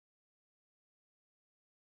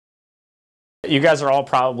You guys are all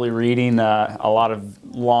probably reading a lot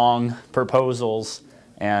of long proposals,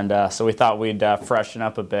 and so we thought we'd freshen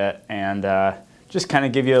up a bit and just kind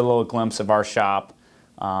of give you a little glimpse of our shop.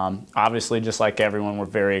 Obviously, just like everyone, we're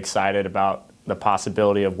very excited about the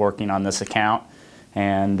possibility of working on this account,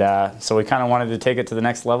 and so we kind of wanted to take it to the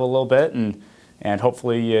next level a little bit, and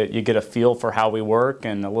hopefully you get a feel for how we work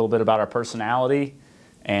and a little bit about our personality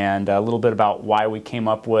and a little bit about why we came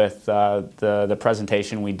up with the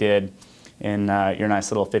presentation we did in your nice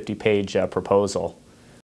little 50-page proposal.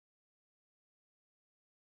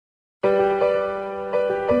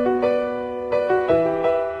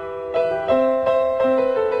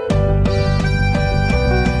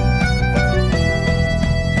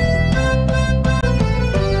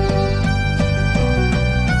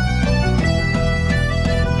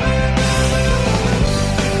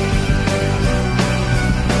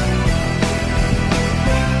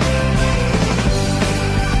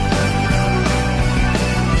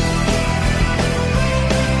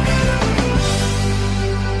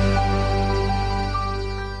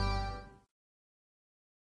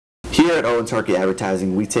 Here at Owens Harkey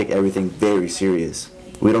Advertising, we take everything very serious.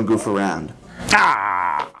 We don't goof around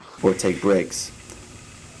or take breaks.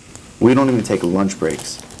 We don't even take lunch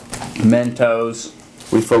breaks. Mentos.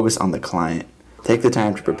 We focus on the client. Take the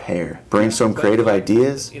time to prepare, brainstorm creative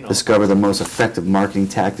ideas, discover the most effective marketing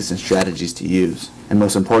tactics and strategies to use, and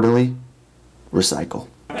most importantly, recycle.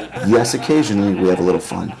 Yes, occasionally we have a little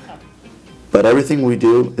fun, but everything we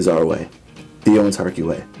do is our way, the Owens Harkey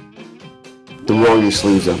way. The roll your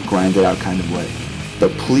sleeves up, grind it out kind of way.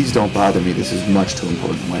 But please don't bother me, this is much too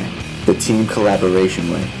important way. The team collaboration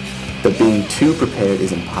way. The being too prepared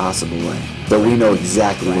is impossible way. The we know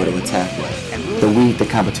exactly where to attack way. The we eat the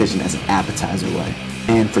competition as an appetizer way.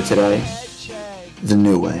 And for today, the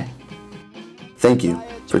new way. Thank you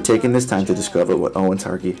for taking this time to discover what Owens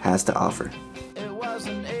Harkey has to offer.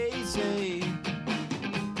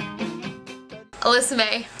 Alyssa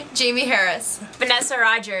May, Jamie Harris, Vanessa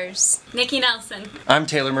Rogers, Nikki Nelson. I'm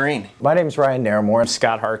Taylor Marine. My name's Ryan Naramore.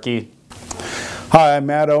 Scott Harkey. Hi, I'm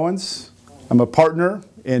Matt Owens. I'm a partner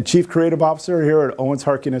and Chief Creative Officer here at Owens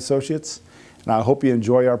Harkey & Associates, and I hope you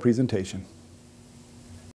enjoy our presentation.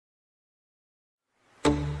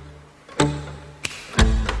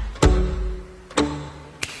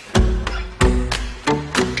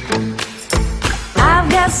 I've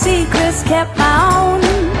got secrets kept my own.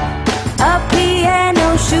 A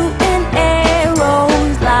piano shooting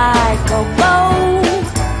arrows like a bow.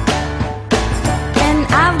 And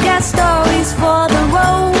I've got stories for the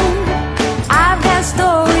road. I've got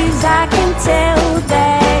stories I can tell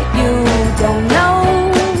that you don't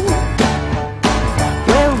know.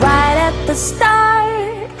 We're right at the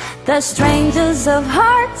start, the strangers of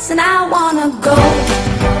hearts, and I wanna go.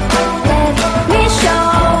 Let me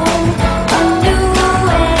show.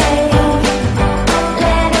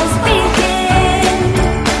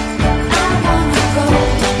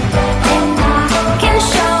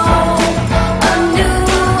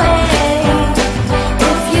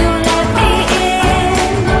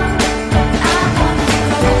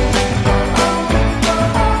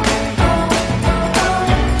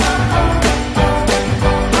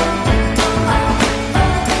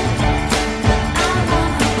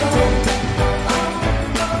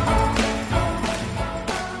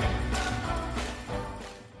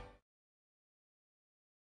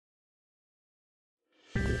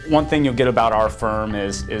 One thing you'll get about our firm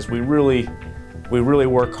is we really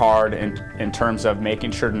work hard in terms of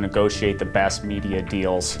making sure to negotiate the best media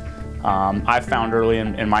deals. I found early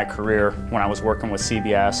in my career when I was working with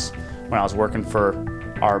CBS, when I was working for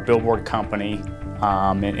our billboard company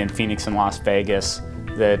in Phoenix and Las Vegas,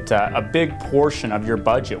 that a big portion of your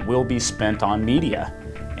budget will be spent on media.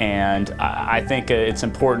 And I think it's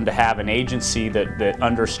important to have an agency that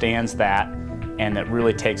understands that and that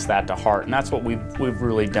really takes that to heart. And that's what we've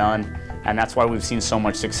really done, and that's why we've seen so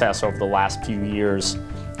much success over the last few years,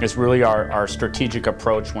 is really our strategic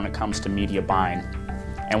approach when it comes to media buying.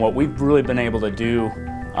 And what we've really been able to do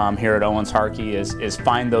here at Owens Harkey is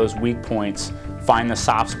find those weak points, find the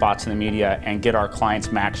soft spots in the media, and get our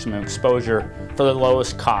clients maximum exposure for the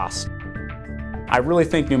lowest cost. I really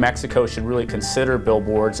think New Mexico should really consider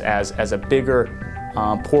billboards as a bigger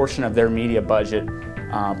portion of their media budget,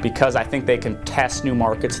 because I think they can test new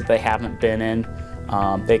markets that they haven't been in.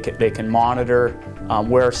 They can monitor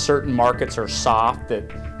where certain markets are soft that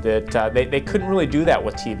they couldn't really do that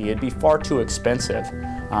with TV. It'd be far too expensive.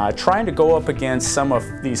 Trying to go up against some of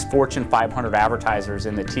these Fortune 500 advertisers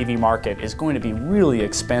in the TV market is going to be really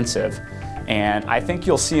expensive. And I think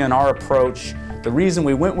you'll see in our approach The reason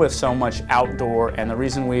we went with so much outdoor, and the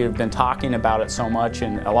reason we've been talking about it so much,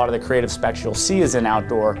 and a lot of the creative specs you'll see is in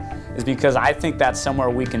outdoor, is because I think that's somewhere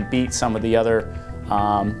we can beat some of the other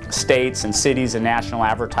states and cities and national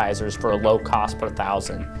advertisers for a low cost per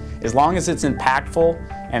thousand. As long as it's impactful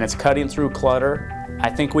and it's cutting through clutter, I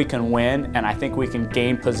think we can win, and I think we can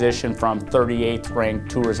gain position from 38th ranked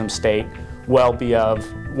tourism state well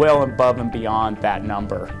above and beyond that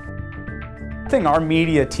number. I think our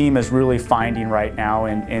media team is really finding right now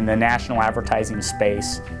in the national advertising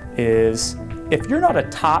space is if you're not a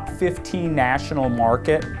top 15 national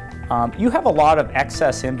market, you have a lot of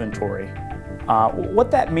excess inventory.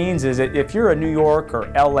 What that means is that if you're a New York or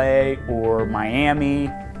LA or Miami,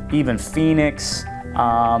 even Phoenix,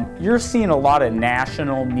 you're seeing a lot of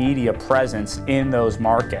national media presence in those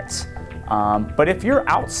markets. But if you're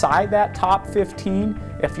outside that top 15,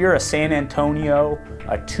 if you're a San Antonio,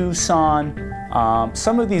 a Tucson,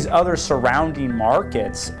 some of these other surrounding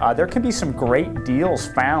markets, there can be some great deals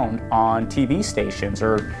found on TV stations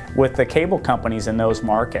or with the cable companies in those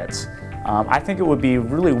markets. I think it would be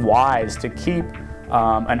really wise to keep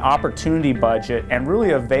an opportunity budget and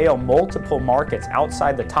really avail multiple markets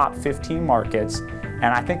outside the top 15 markets. And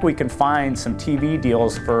I think we can find some TV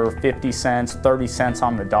deals for 50 cents, 30 cents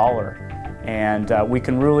on the dollar. And we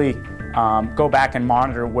can really go back and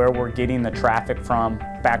monitor where we're getting the traffic from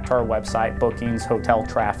back to our website, bookings, hotel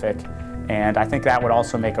traffic. And I think that would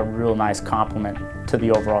also make a real nice complement to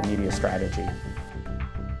the overall media strategy.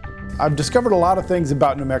 I've discovered a lot of things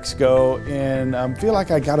about New Mexico and feel like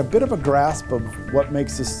I got a bit of a grasp of what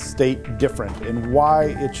makes this state different and why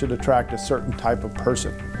it should attract a certain type of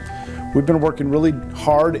person. We've been working really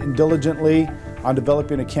hard and diligently on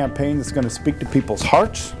developing a campaign that's going to speak to people's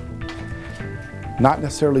hearts, not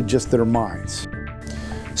necessarily just their minds.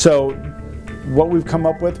 So what we've come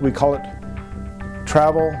up with, we call it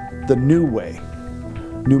Travel the New Way,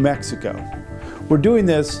 New Mexico. We're doing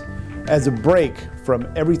this as a break from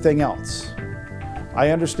everything else. I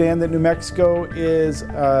understand that New Mexico is,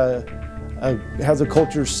 has a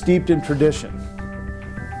culture steeped in tradition,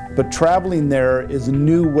 but traveling there is a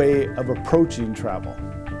new way of approaching travel.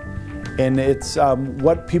 And it's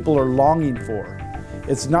what people are longing for.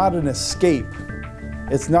 It's not an escape.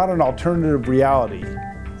 It's not an alternative reality.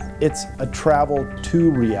 It's a travel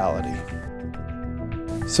to reality.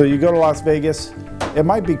 So you go to Las Vegas, it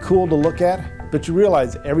might be cool to look at, but you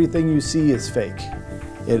realize everything you see is fake.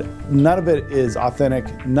 None of it is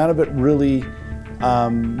authentic. None of it really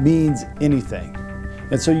means anything.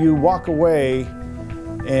 And so you walk away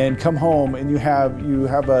and come home and you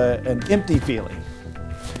have an empty feeling.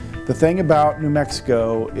 The thing about New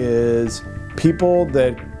Mexico is people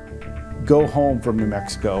that go home from New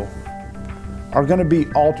Mexico are going to be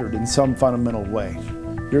altered in some fundamental way.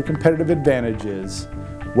 Your competitive advantage is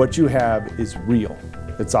what you have is real,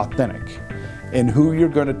 it's authentic, and who you're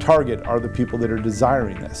going to target are the people that are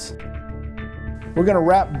desiring this. We're going to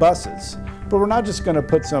wrap buses, but we're not just going to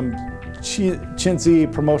put some chintzy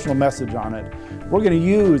promotional message on it. We're going to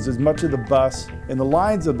use as much of the bus and the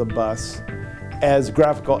lines of the bus as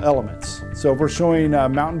graphical elements. So if we're showing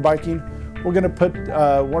mountain biking, we're going to put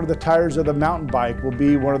one of the tires of the mountain bike will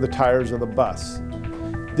be one of the tires of the bus.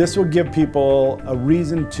 This will give people a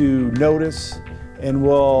reason to notice and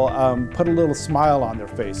will put a little smile on their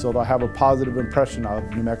face, so they'll have a positive impression of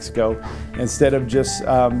New Mexico instead of just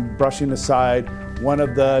brushing aside one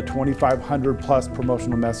of the 2,500 plus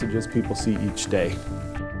promotional messages people see each day.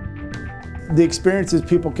 The experiences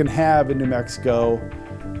people can have in New Mexico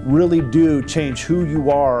really do change who you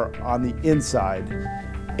are on the inside,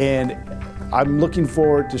 and I'm looking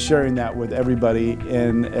forward to sharing that with everybody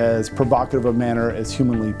in as provocative a manner as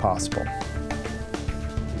humanly possible.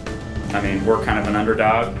 I mean, we're kind of an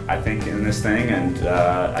underdog, I think, in this thing, and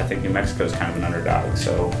I think New Mexico's kind of an underdog,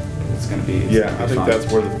 so it's going to be Yeah, I think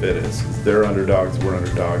that's where the fit is. They're underdogs, we're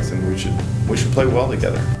underdogs, and we should play well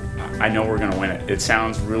together. I know we're going to win it. It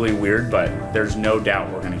sounds really weird, but there's no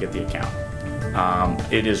doubt we're going to get the account.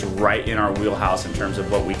 It is right in our wheelhouse in terms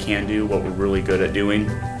of what we can do, what we're really good at doing.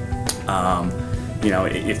 You know,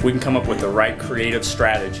 if we can come up with the right creative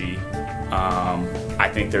strategy, I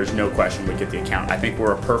think there's no question we get the account. I think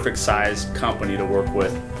we're a perfect sized company to work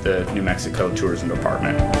with the New Mexico Tourism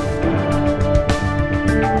Department.